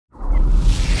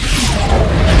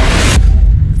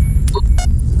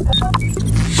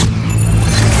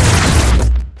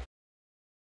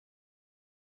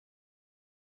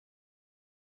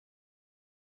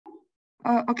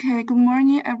Okay, good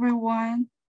morning, everyone.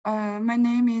 My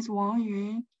name is Wang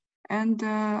Yun, and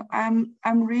I'm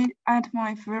at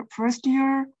my first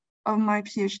year of my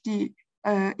PhD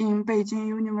in Beijing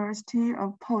University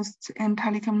of Posts and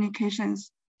Telecommunications.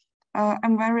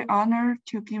 I'm very honored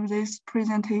to give this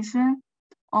presentation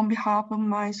on behalf of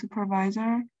my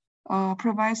supervisor,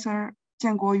 Professor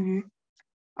Jian Guoyu.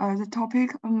 The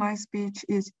topic of my speech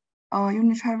is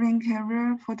Unitraveling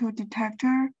Carrier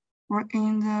Photodetector work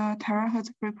in the terahertz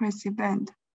frequency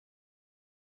band.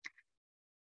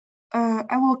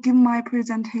 I will give my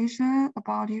presentation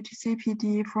about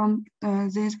UTC-PD from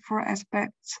these four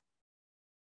aspects.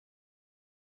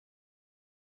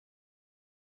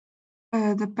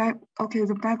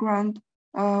 The background.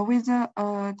 With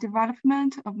the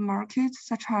development of markets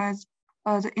such as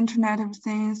the Internet of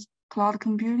Things, cloud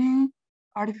computing,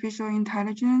 artificial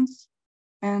intelligence,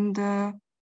 and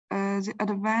the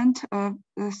advent of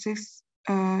the sixth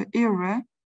era,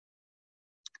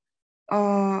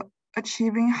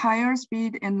 achieving higher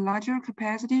speed and larger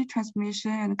capacity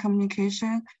transmission and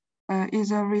communication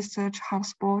is a research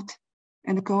hotspot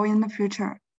and goal in the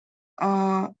future.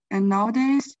 And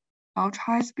nowadays,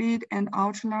 ultra-high speed and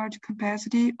ultra-large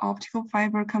capacity optical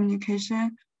fiber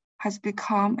communication has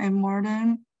become a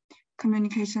modern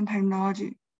communication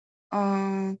technology.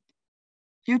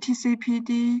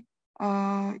 UTC-PD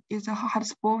is a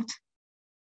hotspot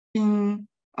in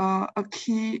a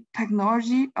key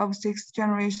technology of sixth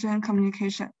generation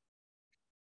communication.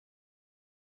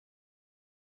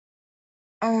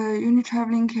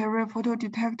 Unitraveling carrier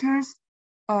photodetectors,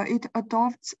 it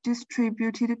adopts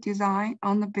distributed design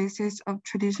on the basis of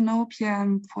traditional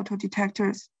PM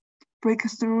photodetectors, break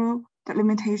through the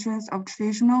limitations of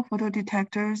traditional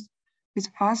photodetectors with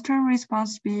faster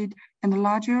response speed and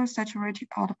larger saturated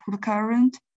output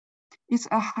current. It's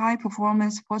a high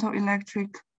performance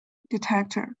photoelectric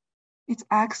detector. Its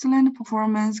excellent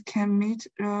performance can meet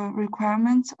the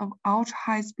requirements of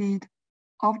ultra-high speed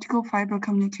optical fiber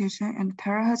communication and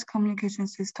terahertz communication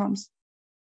systems.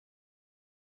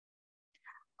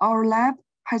 Our lab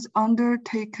has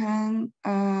undertaken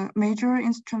a major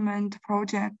instrument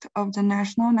project of the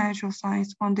National Natural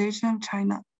Science Foundation of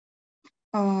China,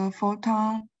 a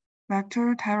photon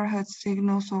vector terahertz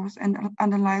signal source and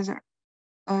analyzer.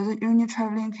 The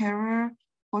unitraveling carrier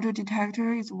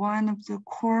photodetector is one of the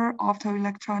core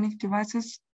optoelectronic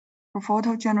devices for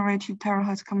photo-generated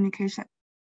terahertz communication.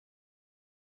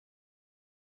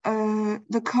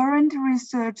 The current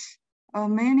research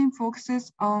mainly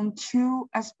focuses on two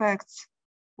aspects.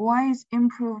 One is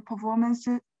improved performance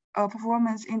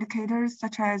indicators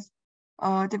such as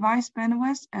device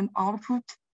bandwidth and output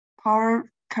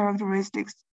power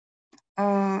characteristics.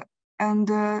 And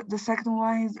the second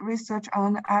one is research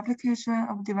on the application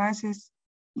of devices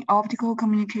in optical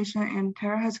communication and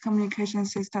terahertz communication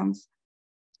systems.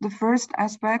 The first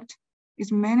aspect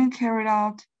is mainly carried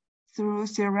out through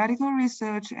theoretical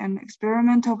research and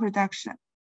experimental production.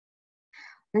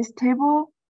 This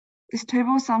table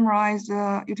summarizes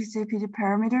the UTC-PD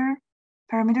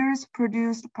parameters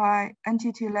produced by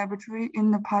NTT Laboratory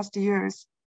in the past years.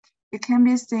 It can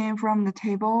be seen from the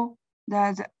table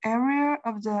that the area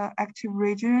of the active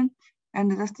region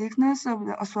and the thickness of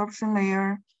the absorption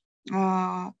layer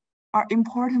are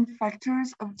important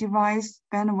factors of device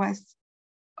bandwidth.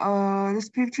 This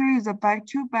picture is a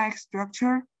back-to-back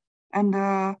structure, and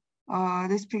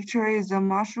this picture is a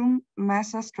mushroom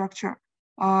mesa structure.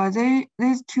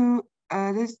 These two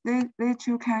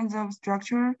kinds of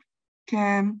structure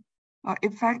can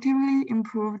effectively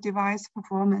improve device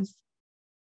performance.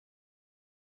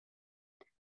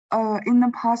 In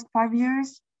the past 5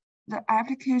 years, the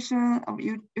application of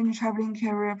unitraveling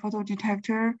carrier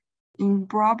photodetector in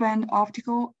broadband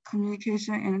optical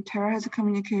communication and terahertz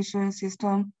communication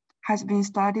system has been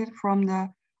studied from the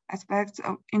aspects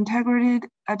of integrated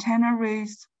antenna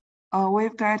arrays,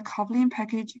 waveguide coupling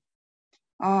package.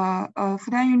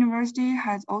 Fudan University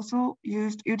has also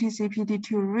used UTC-PD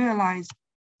to realize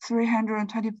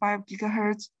 325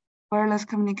 gigahertz wireless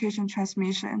communication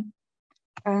transmission.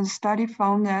 The study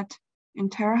found that in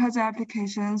terahertz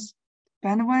applications,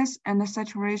 bandwidth and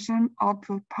saturation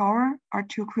output power are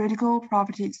two critical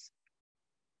properties.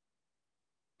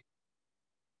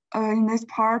 In this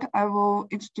part, I will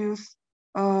introduce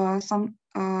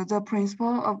the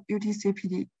principle of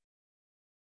UTC-PD.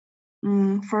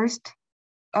 First,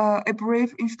 a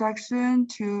brief introduction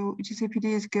to UTC-PD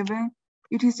is given.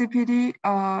 UTC-PD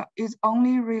is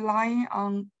only relying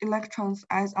on electrons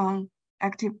as an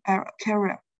active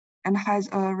carrier and has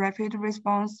a rapid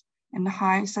response and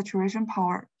high saturation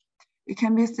power. It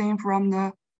can be seen from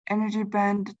the energy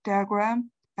band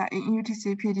diagram that in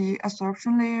UTC-PD,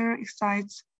 absorption layer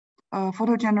excites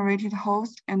photogenerated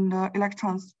host and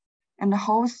electrons, and the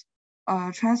host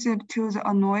transit to the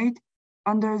anode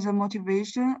under the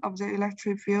motivation of the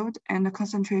electric field and the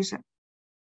concentration.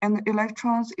 And the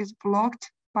electrons is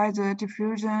blocked by the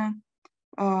diffusion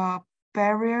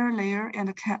barrier layer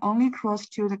and can only cross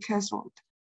to the cathode.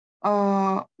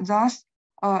 Thus,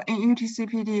 in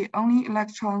UTC-PD, only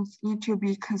electrons need to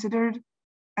be considered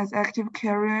as active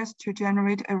carriers to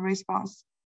generate a response.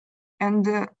 And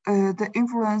the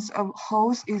influence of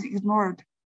holes is ignored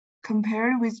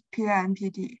compared with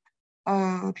PNPD.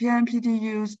 PNPD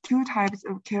use two types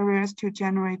of carriers to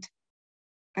generate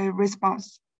a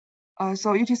response.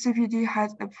 So UTC-PD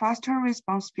has a faster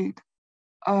response speed.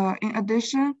 In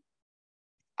addition,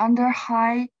 under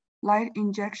high light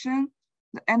injection,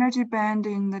 the energy band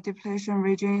in the depletion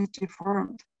region is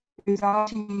deformed,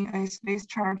 resulting in a space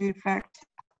charge effect,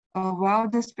 while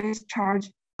the space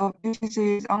charge of UTC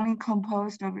is only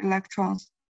composed of electrons,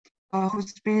 whose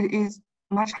speed is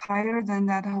much higher than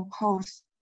that of holes.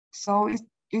 So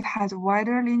it has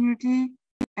wider linearity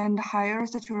and higher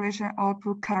saturation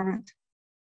output current.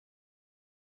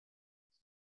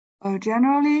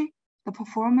 Generally, the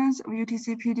performance of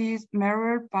UTC-PD is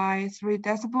measured by 3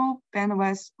 decibel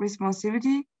bandwidth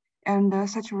responsivity and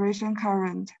saturation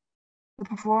current. The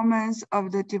performance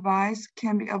of the device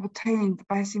can be obtained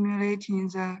by simulating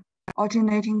the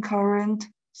alternating current,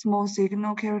 small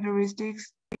signal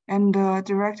characteristics, and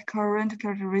direct current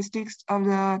characteristics of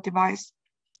the device.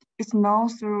 It's known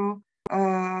through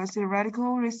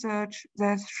theoretical research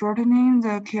that shortening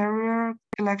the carrier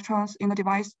electrons in the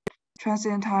device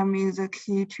transient time is the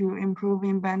key to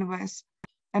improving bandwidth,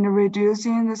 and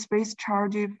reducing the space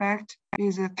charge effect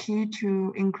is a key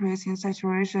to increasing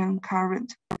saturation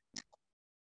current.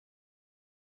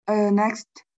 Next,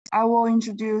 I will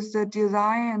introduce the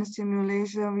design and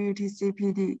simulation of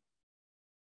UTC-PD.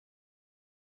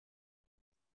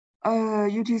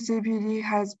 UTC-PD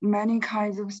has many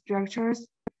kinds of structures.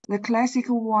 The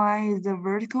classical one is the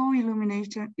vertical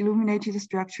illuminated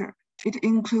structure. It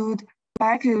includes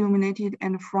back illuminated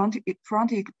and front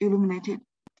illuminated.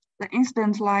 The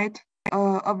incident light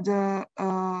of the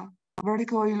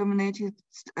vertical illuminated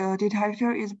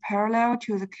detector is parallel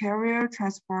to the carrier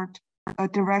transport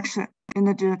direction in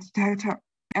the detector,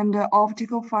 and the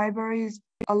optical fiber is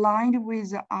aligned with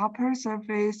the upper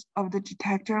surface of the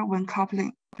detector when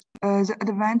coupling. The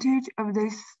advantage of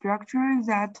this structure is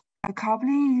that the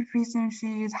coupling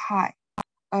efficiency is high.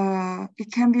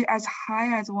 It can be as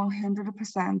high as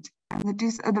 100%. The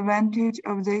disadvantage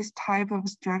of this type of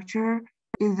structure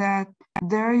is that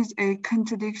there is a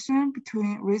contradiction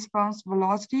between response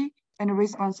velocity and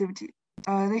responsivity.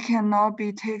 They cannot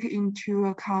be taken into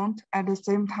account at the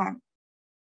same time.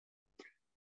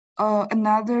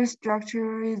 Another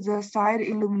structure is the side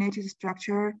illuminated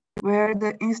structure, where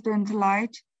the incident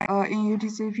light in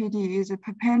UTC-PD is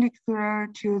perpendicular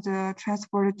to the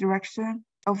transport direction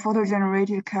of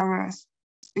photogenerated carriers.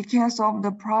 It can solve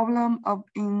the problem of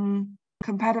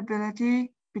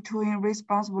incompatibility between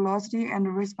response velocity and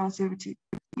responsivity.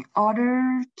 In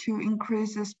order to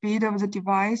increase the speed of the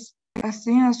device, a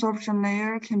thin absorption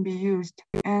layer can be used,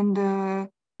 and the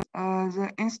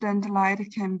incident light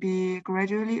can be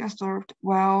gradually absorbed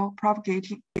while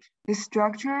propagating. This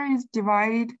structure is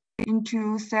divided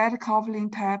into side coupling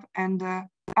type and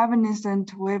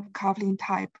evanescent wave coupling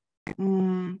type.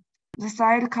 The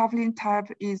side coupling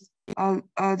type is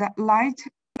that light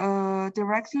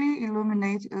directly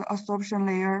illuminates the absorption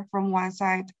layer from one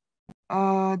side.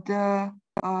 The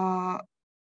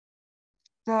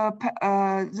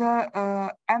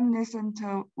evanescent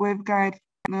waveguide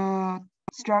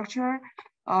structure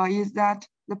is that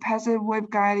the passive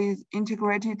waveguide is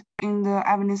integrated in the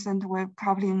evanescent wave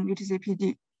coupling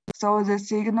UTC-PD. So the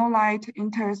signal light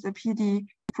enters the PD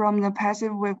from the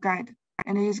passive waveguide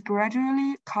and is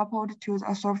gradually coupled to the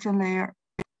absorption layer.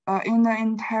 In the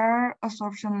entire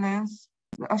absorption length,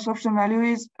 the absorption value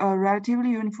is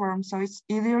relatively uniform, so it's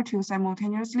easier to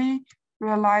simultaneously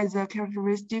realize the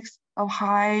characteristics of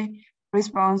high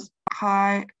response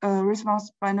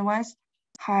bandwidth,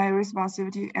 high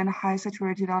responsivity, and high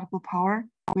saturated output power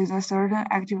with a certain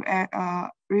active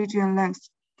region length.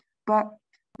 But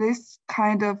this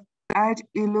kind of edge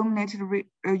illuminated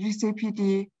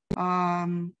UTC-PD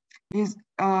is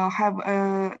have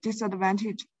a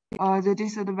disadvantage. The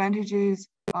disadvantage is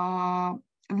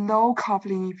low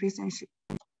coupling efficiency.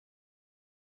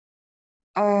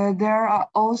 There are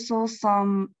also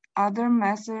some other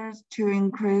methods to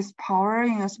increase power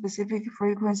in a specific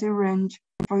frequency range.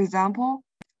 For example,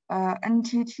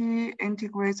 NTT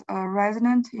integrates a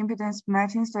resonant impedance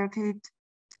matching circuit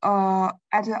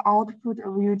at the output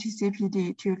of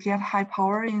UTC-PD to get high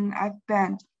power in F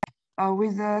band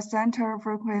with a center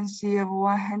frequency of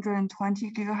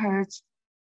 120 gigahertz.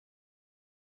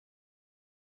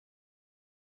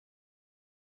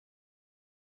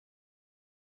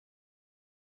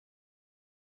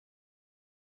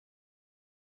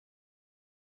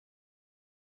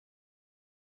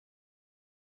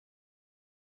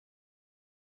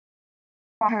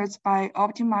 By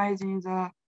optimizing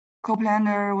the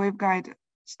coplanar waveguide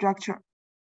structure.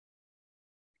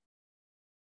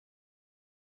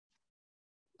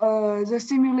 The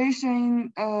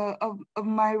simulation of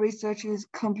my research is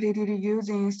completed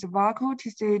using Sparkle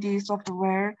TCAD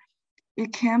software.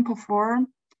 It can perform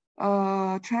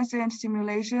transient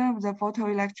simulation of the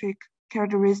photoelectric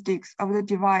characteristics of the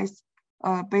device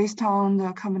based on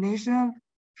the combination of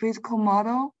physical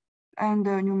model and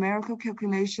numerical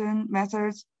calculation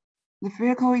methods. The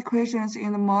physical equations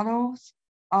in the models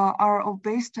are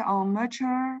based on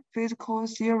mature physical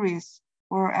theories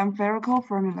or empirical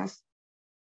formulas.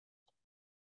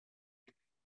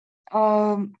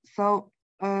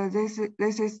 This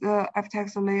is the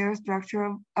f-text layer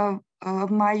structure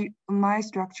of my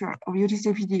structure of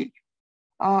UTC-PD.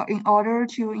 In order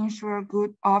to ensure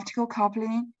good optical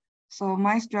coupling, so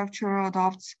my structure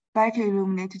adopts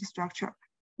back-illuminated structure.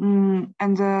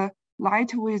 And the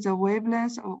light with a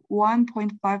wavelength of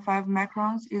 1.55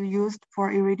 microns is used for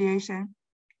irradiation.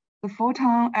 The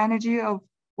photon energy of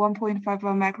 1.55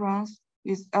 microns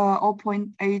is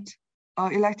 0.8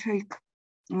 electric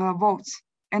volts,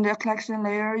 and the collection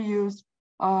layer use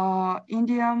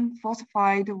indium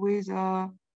phosphide with a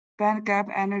band gap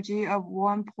energy of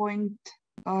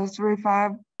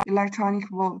 1.35 electronic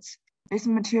volts. This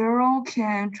material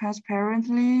can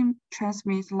transparently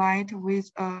transmit light with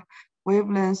a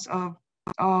wavelength of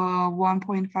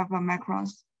 1.5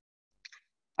 microns.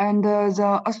 And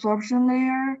the absorption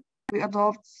layer, we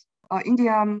adopt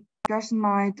indium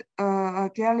arsenide,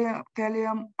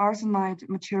 gallium arsenide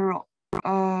material.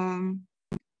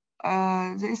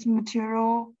 This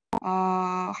material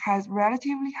has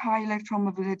relatively high electron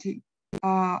mobility,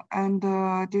 and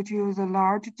due to the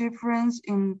large difference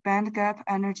in band gap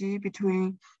energy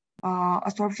between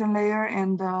absorption layer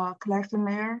and collection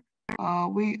layer,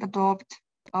 we adopt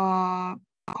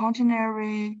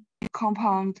quaternary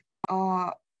compound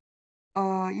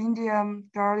indium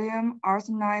gallium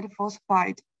arsenide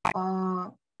phosphide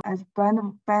as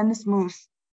band smooth.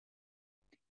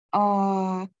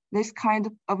 This kind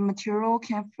of material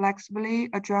can flexibly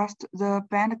adjust the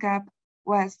band gap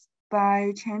width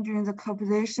by changing the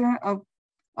composition of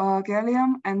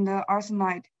gallium and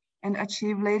arsenide and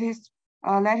achieve lattice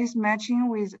matching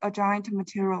with adjoint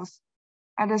materials.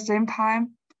 At the same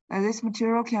time, this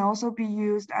material can also be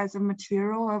used as a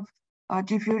material of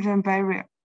diffusion barrier.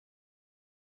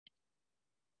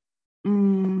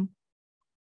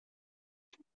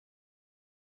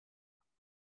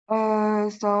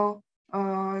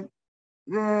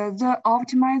 The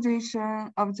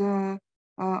optimization of the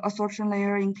absorption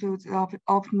layer includes the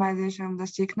optimization of the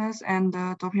thickness and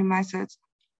the doping methods.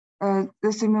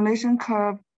 The simulation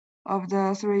curve of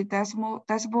the 3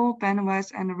 decibel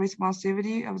bandwidth and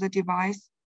responsivity of the device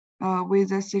with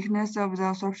the thickness of the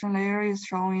absorption layer is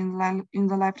shown in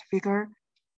the left figure.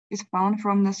 It's found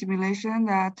from the simulation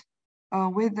that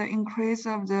with the increase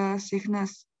of the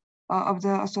thickness of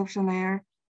the absorption layer,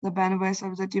 the bandwidth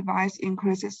of the device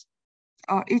increases.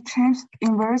 It changes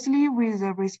inversely with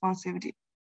the responsivity.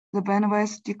 The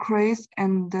bandwidth decreases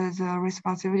and the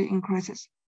responsivity increases.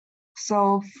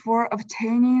 So for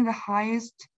obtaining the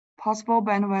highest possible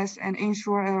bandwidth and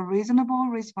ensure a reasonable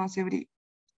responsivity,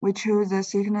 we choose the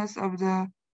thickness of the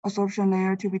absorption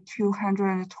layer to be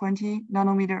 220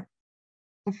 nanometer.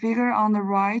 The figure on the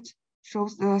right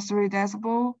shows the 3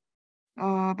 decibel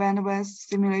bandwidth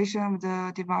simulation of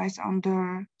the device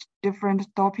under different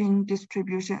doping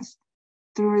distributions.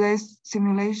 Through this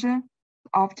simulation,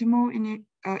 optimal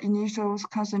initial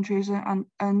concentration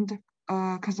and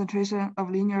concentration of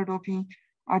linear doping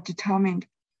are determined,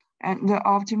 and the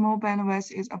optimal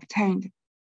bandwidth is obtained.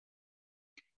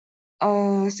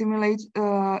 Simulate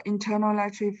the internal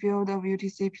electric field of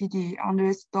UTC-PD under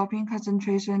its doping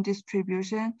concentration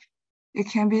distribution. It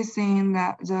can be seen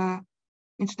that the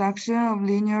introduction of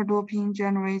linear doping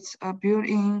generates a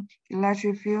built-in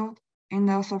electric field in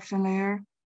the absorption layer.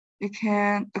 It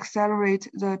can accelerate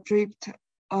the drift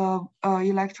of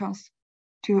electrons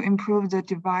to improve the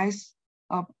device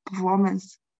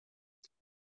performance.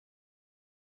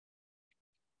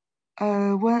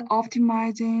 When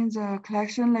optimizing the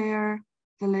collection layer,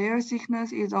 the layer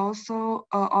thickness is also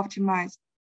optimized.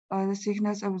 The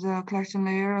thickness of the collection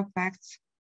layer affects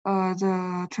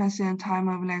the transient time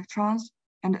of electrons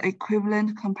and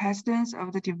equivalent capacitance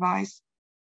of the device.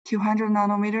 200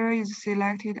 nanometer is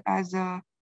selected as the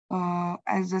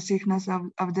thickness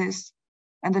of this.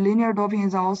 And the linear doping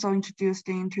is also introduced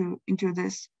into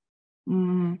this.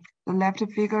 The left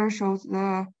figure shows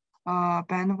the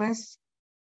bandwidth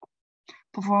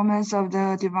performance of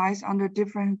the device under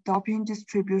different doping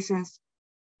distributions.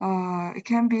 It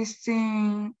can be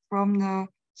seen from the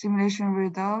simulation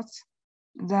results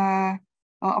that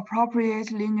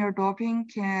appropriate linear doping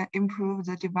can improve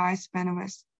the device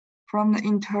bandwidth. From the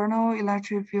internal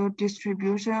electric field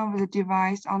distribution of the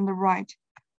device on the right,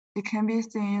 it can be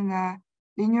seen that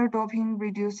linear doping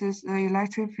reduces the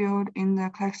electric field in the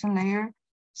collection layer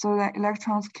so that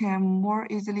electrons can more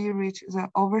easily reach the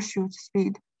overshoot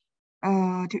speed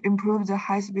to improve the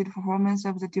high-speed performance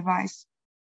of the device.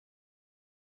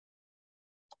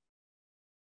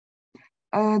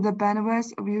 The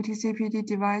bandwidth of UTC-PD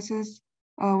devices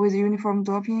with uniform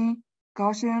doping,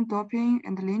 Gaussian doping,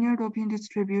 and linear doping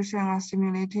distribution are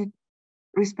simulated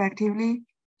respectively,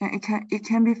 and it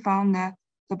can be found that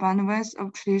the bandwidth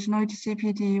of traditional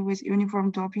UTC-PD with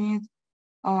uniform doping is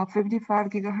 55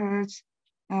 gigahertz,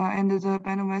 and the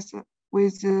bandwidth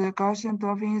with Gaussian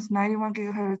doping is 91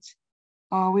 gigahertz.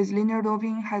 With linear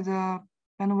doping has a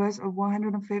bandwidth of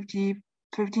 15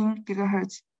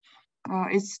 gigahertz.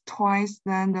 It's twice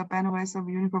than the bandwidth of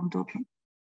uniform doping.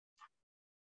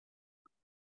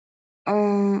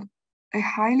 A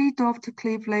highly doped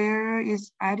clip layer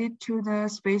is added to the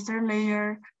spacer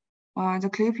layer. The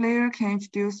clip layer can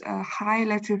introduce a high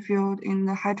electric field in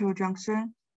the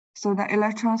heterojunction so that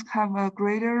electrons have a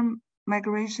greater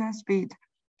migration speed,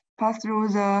 pass through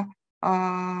the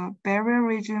barrier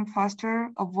region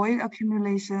faster, avoid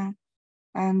accumulation,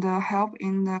 and help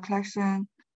in the collection.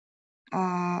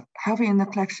 The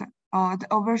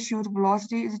overshoot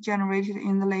velocity is generated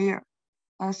in the layer.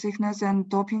 Thickness and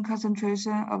doping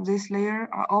concentration of this layer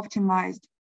are optimized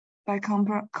by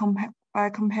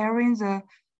comparing the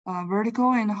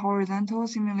vertical and horizontal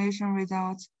simulation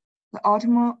results. The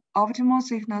optimal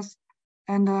thickness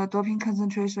and doping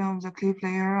concentration of the clip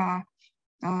layer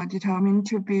are determined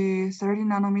to be 30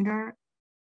 nanometer.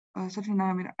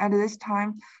 At this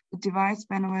time, the device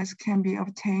bandwidth can be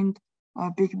obtained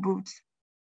big boots.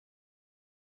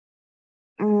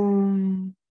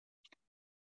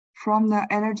 From the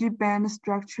energy band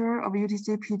structure of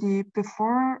UTC-PD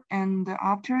before and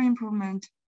after improvement,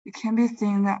 it can be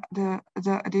seen that the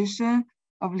addition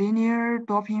of linear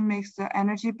doping makes the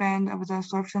energy band of the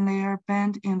absorption layer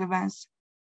bend in advance.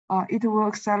 It will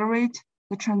accelerate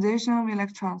the transition of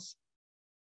electrons.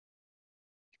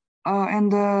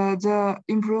 And the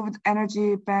improved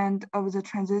energy band of the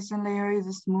transition layer is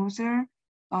smoother.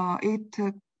 It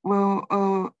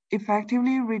will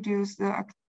effectively reduce the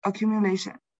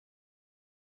accumulation.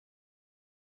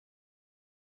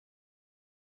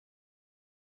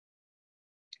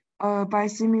 By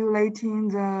simulating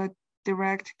the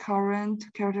direct current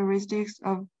characteristics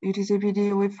of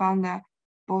UTC-PD, we found that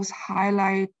both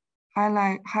high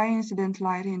incident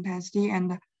light intensity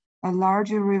and a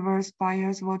larger reverse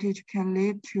bias voltage can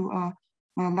lead to a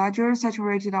larger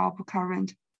saturated output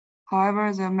current.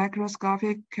 However, the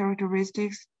macroscopic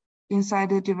characteristics inside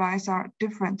the device are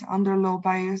different under low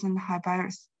bias and high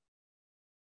bias.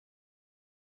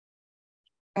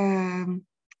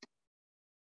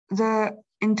 The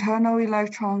internal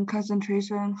electron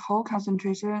concentration, hole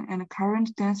concentration, and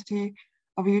current density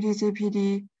of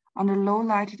UTC-PD under low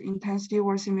light intensity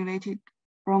were simulated.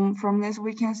 From this,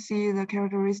 we can see the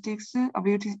characteristics of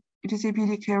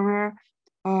UTC-PD carrier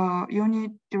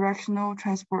unidirectional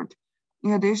transport.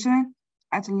 In addition,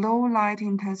 at low light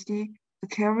intensity, the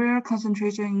carrier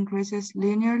concentration increases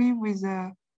linearly with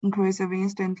the increase of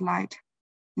incident light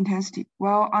intensity,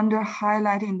 while under high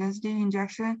light intensity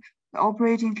injection, the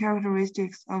operating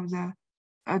characteristics of the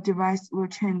device will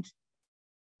change.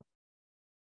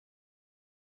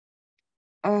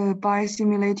 By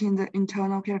simulating the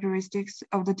internal characteristics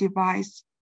of the device,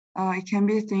 it can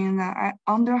be seen that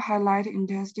under high light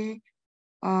intensity,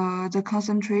 the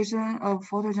concentration of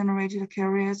photo-generated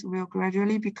carriers will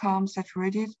gradually become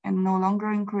saturated and no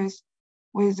longer increase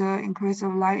with the increase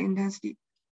of light intensity.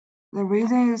 The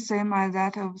reason is the same as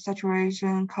that of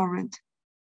saturation current.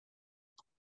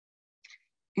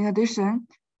 In addition,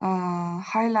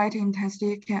 high light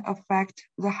intensity can affect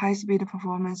the high-speed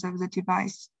performance of the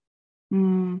device.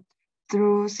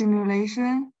 Through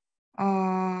simulation,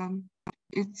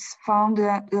 it's found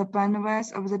that the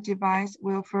bandwidth of the device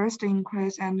will first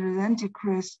increase and then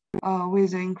decrease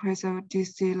with the increase of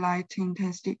DC light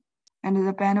intensity. And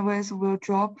the bandwidth will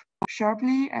drop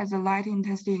sharply as the light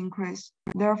intensity increases.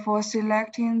 Therefore,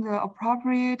 selecting the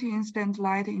appropriate instant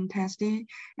light intensity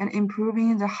and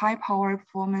improving the high power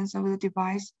performance of the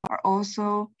device are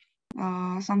also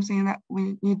something that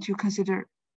we need to consider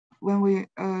when we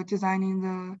are designing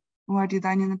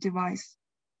the device.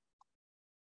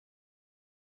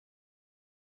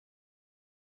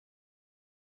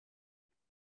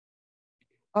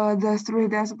 The 3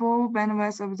 decibel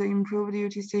bandwidth of the improved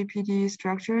UTC-PD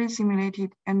structure is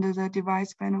simulated, and the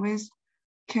device bandwidth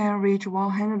can reach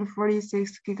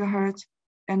 146 gigahertz,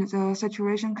 and the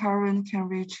saturation current can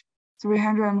reach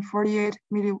 348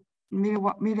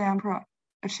 milliampere,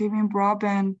 achieving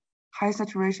broadband high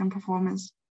saturation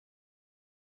performance.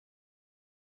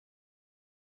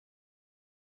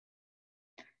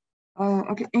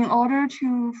 In order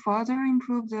to further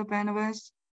improve the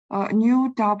bandwidth, a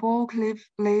new double clip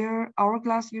layer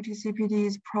hourglass UTC-PD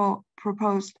is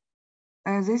proposed.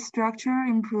 This structure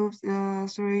improves the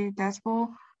 3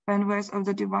 decibel bandwidth of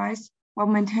the device while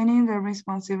maintaining the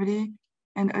responsivity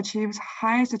and achieves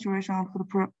high saturation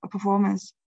output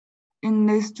performance. In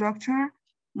this structure,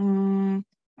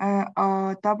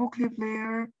 a double clip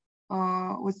layer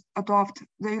was adopted.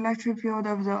 The electric field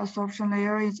of the absorption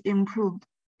layer is improved.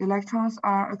 Electrons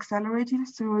are accelerated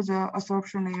through the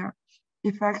absorption layer,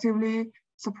 effectively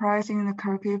suppressing the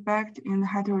Kirk effect in the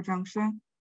heterojunction.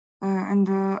 And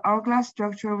the hourglass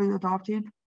structure was adopted.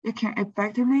 It can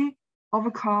effectively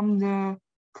overcome the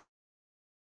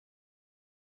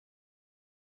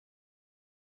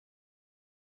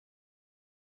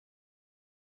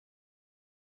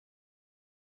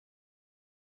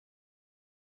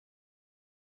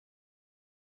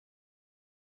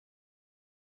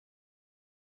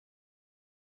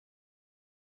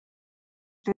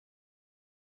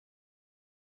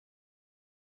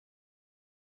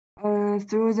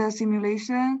through the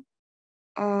simulation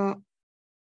of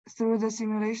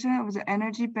the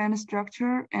energy band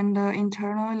structure and the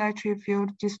internal electric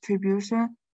field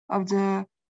distribution of the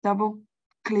double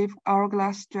clip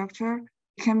hourglass structure,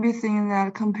 it can be seen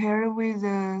that compared with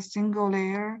the single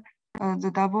layer,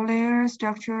 the double layer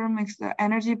structure makes the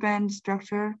energy band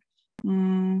structure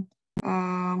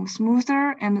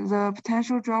smoother, and the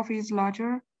potential drop is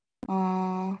larger,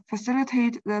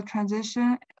 facilitate the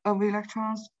transition of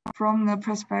electrons from the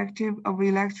perspective of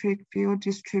electric field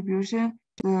distribution.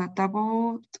 The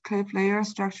double clip layer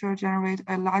structure generates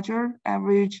a larger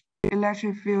average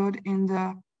electric field in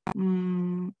the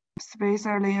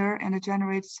spacer layer and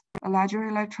generates a larger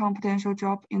electron potential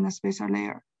drop in the spacer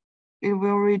layer. It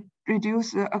will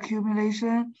reduce the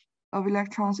accumulation of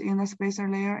electrons in the spacer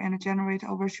layer and generate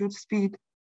overshoot speed,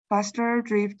 faster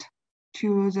drift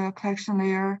to the collection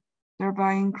layer,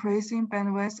 thereby increasing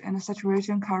bandwidth and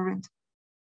saturation current.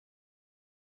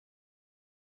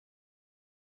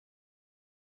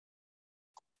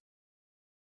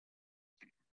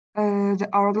 The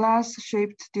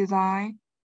hourglass-shaped design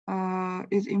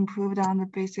is improved on the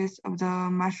basis of the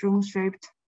mushroom-shaped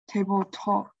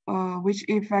tabletop, which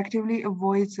effectively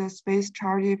avoids the space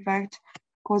charge effect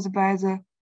caused by the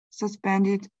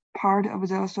suspended part of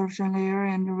the absorption layer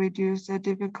and reduce the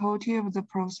difficulty of the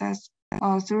process.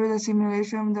 Through the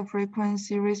simulation of the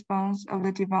frequency response of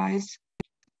the device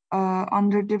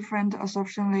under different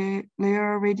absorption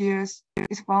layer radius,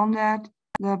 it's found that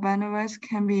the bandwidth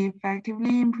can be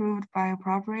effectively improved by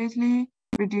appropriately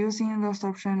reducing the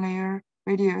absorption layer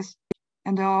radius,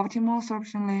 and the optimal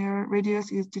absorption layer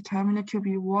radius is determined to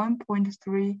be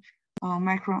 1.3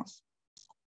 microns.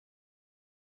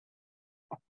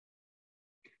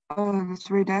 The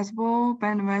 3 decibel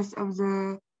bandwidth of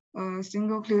the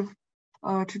single clip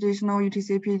traditional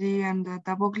UTC-PD and the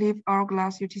double clip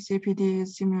hourglass UTC-PD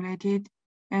is simulated,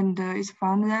 and it's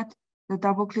found that the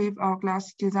double clip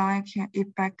hourglass design can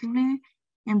effectively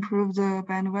improve the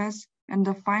bandwidth, and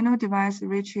the final device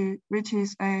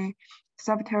reaches a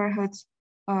sub-terahertz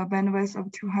bandwidth of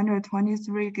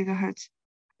 223 gigahertz.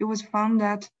 It was found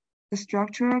that the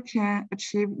structure can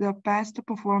achieve the best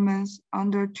performance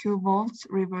under 2 volts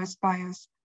reverse bias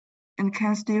and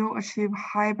can still achieve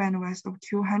high bandwidth of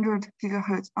 200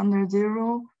 gigahertz under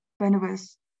zero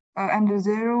bandwidth, under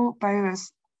zero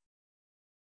bias.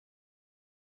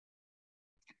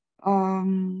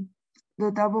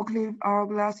 The double clip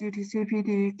hourglass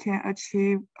UTC-PD can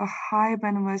achieve a high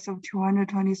bandwidth of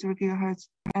 223 gigahertz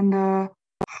and a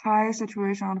high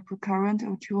saturation output current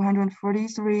of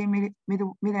 243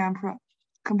 milliampere.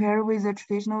 Compared with the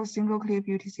traditional single clip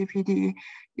UTC-PD,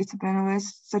 its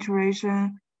bandwidth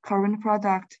saturation current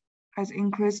product has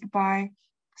increased by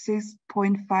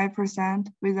 6.5%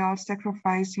 without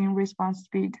sacrificing response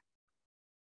speed.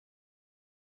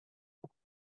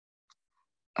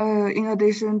 In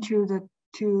addition to the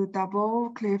double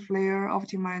cliff layer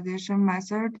optimization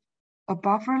method, a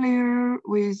buffer layer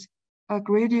with a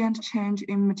gradient change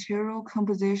in material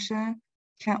composition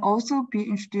can also be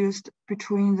introduced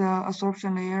between the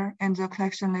absorption layer and the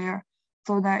collection layer,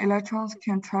 so that electrons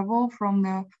can travel from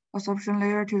the absorption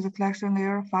layer to the collection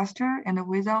layer faster and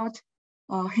without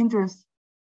hindrance.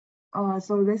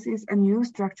 So this is a new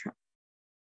structure.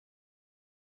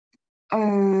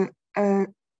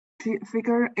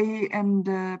 Figure A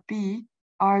and B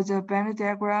are the band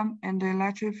diagram and the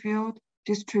electric field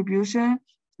distribution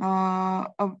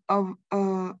of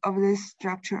this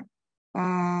structure.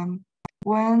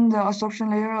 When the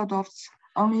absorption layer adopts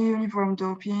only uniform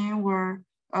doping,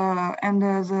 and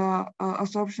the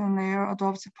absorption layer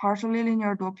adopts partially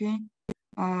linear doping,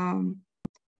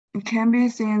 it can be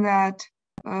seen that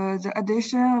the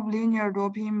addition of linear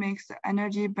doping makes the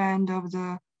energy band of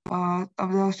the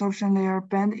absorption layer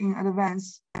bend in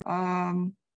advance,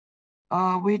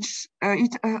 which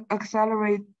it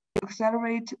accelerate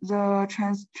the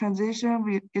transition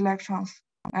with electrons,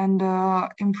 and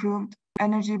improved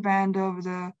energy band of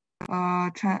the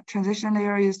transition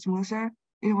layer is smoother.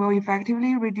 It will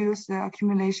effectively reduce the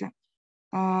accumulation.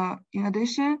 In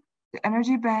addition, the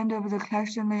energy band of the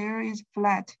collection layer is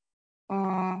flat,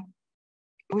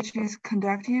 which is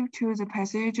conductive to the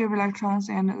passage of electrons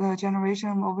and the generation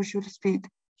of overshoot speed.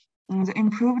 The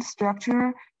improved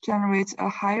structure generates a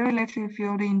higher electric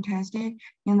field intensity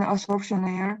in the absorption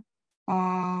layer.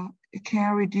 It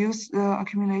can reduce the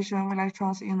accumulation of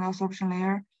electrons in the absorption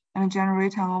layer and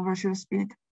generate an overshoot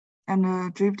speed,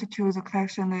 and drift to the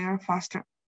collection layer faster,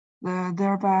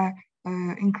 thereby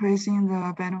increasing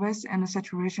the bandwidth and the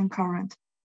saturation current.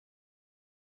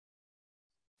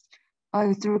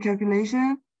 Through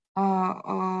calculation,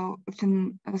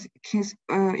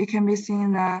 it can be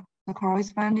seen that the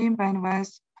corresponding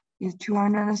bandwidth is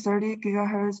 230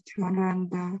 gigahertz,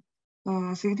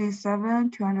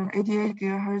 267, 288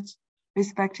 gigahertz,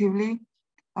 respectively.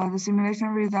 The simulation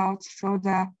results show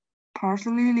that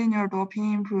partially linear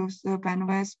doping improves the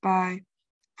bandwidth by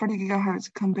 40 gigahertz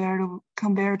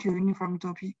compared to uniform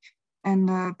doping, and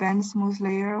the band smooth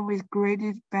layer with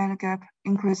graded band gap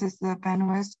increases the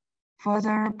bandwidth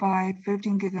further by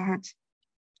 15 gigahertz,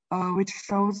 which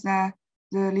shows that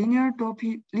the linear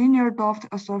doped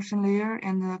absorption layer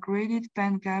and the graded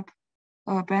band gap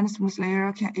band smooth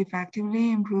layer can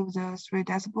effectively improve the 3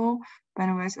 decibel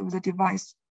bandwidth of the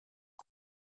device.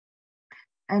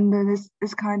 And this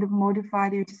kind of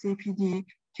modified UTC-PD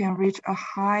can reach a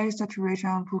high saturation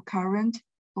output current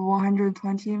of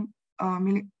 120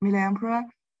 milliampere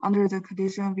under the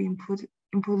condition of input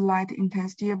light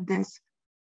intensity of this.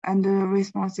 And the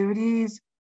responsivity is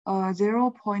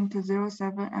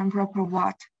 0.07 ampere per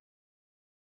watt.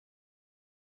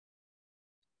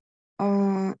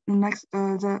 Next,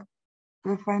 the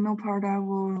final part, I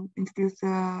will introduce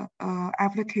the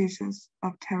applications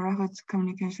of terahertz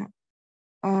communication.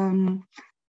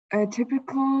 A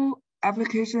typical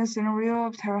application scenario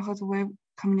of terahertz wave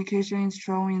communication is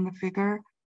shown in the figure.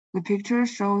 The picture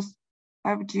shows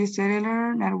 5G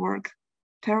cellular network.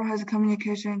 Terahertz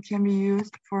communication can be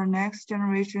used for next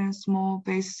generation small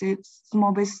base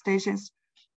stations,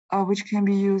 which can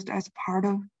be used as part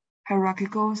of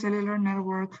hierarchical cellular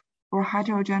network or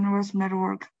heterogeneous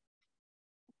network.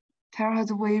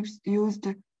 Terahertz waves used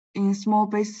in small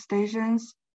base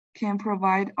stations can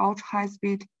provide ultra-high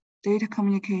speed data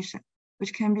communication,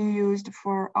 which can be used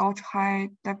for ultra-high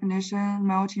definition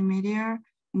multimedia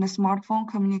and smartphone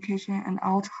communication and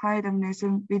ultra-high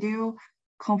definition video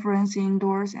conferencing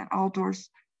indoors and outdoors.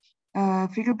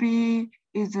 Figure B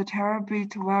is a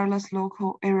terabit wireless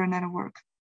local area network,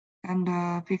 and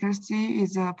figure C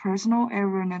is a personal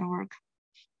area network.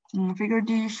 Figure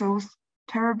D shows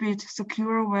terabit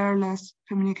secure wireless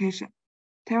communication.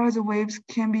 Terahertz waves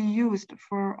can be used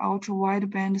for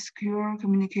ultra-wideband secure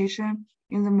communication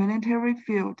in the military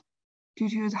field due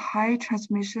to the high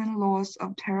transmission loss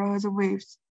of terahertz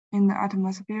waves in the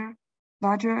atmosphere.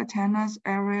 Larger antennas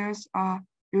areas are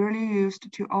rarely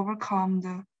used to overcome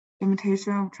the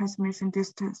limitation of transmission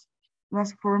distance,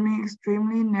 thus forming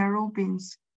extremely narrow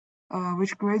beams,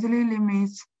 which greatly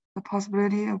limits the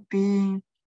possibility of being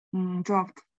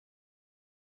dropped.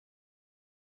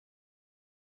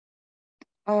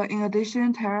 In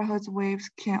addition, terahertz waves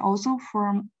can also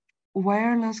form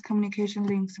wireless communication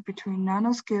links between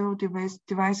nanoscale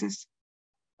devices.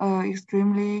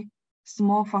 Extremely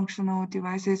small functional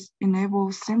devices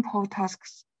enable simple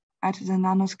tasks at the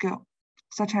nanoscale,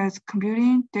 such as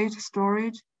computing, data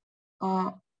storage,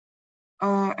 or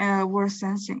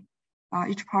sensing.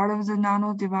 Each part of the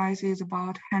nano device is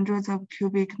about hundreds of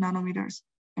cubic nanometers,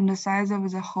 and the size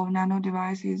of the whole nano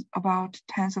device is about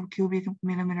tens of cubic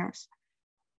millimeters.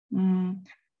 In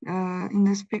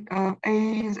this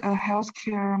A is a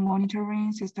healthcare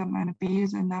monitoring system, and B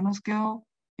is a nanoscale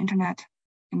internet,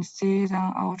 and C is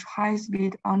an ultra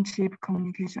high-speed on-chip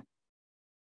communication.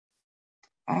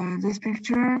 This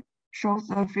picture shows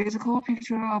a physical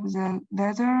picture of the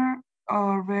laser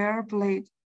rare blade,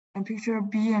 and picture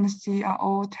B and C are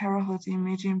all terahertz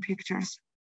imaging pictures.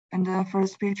 And the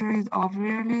first picture is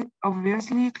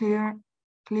obviously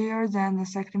clearer than the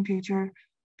second picture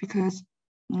because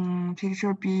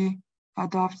picture B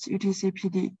adopts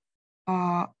UTC-PD.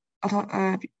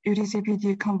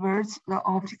 UTC-PD converts the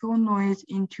optical noise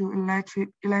into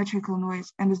electrical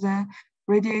noise and then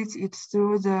radiates it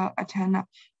through the antenna.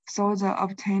 So the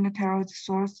obtained terahertz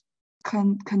source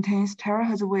contains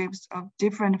terahertz waves of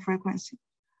different frequency.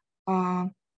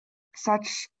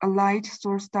 Such a light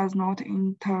source does not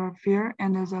interfere,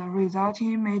 and the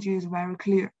resulting image is very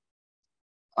clear.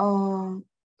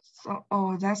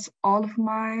 That's all of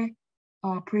my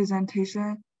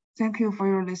presentation. Thank you for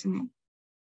your listening.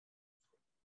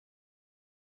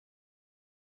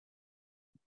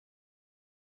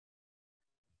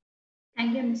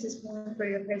 Thank you, Mrs. Moon, for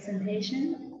your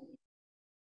presentation.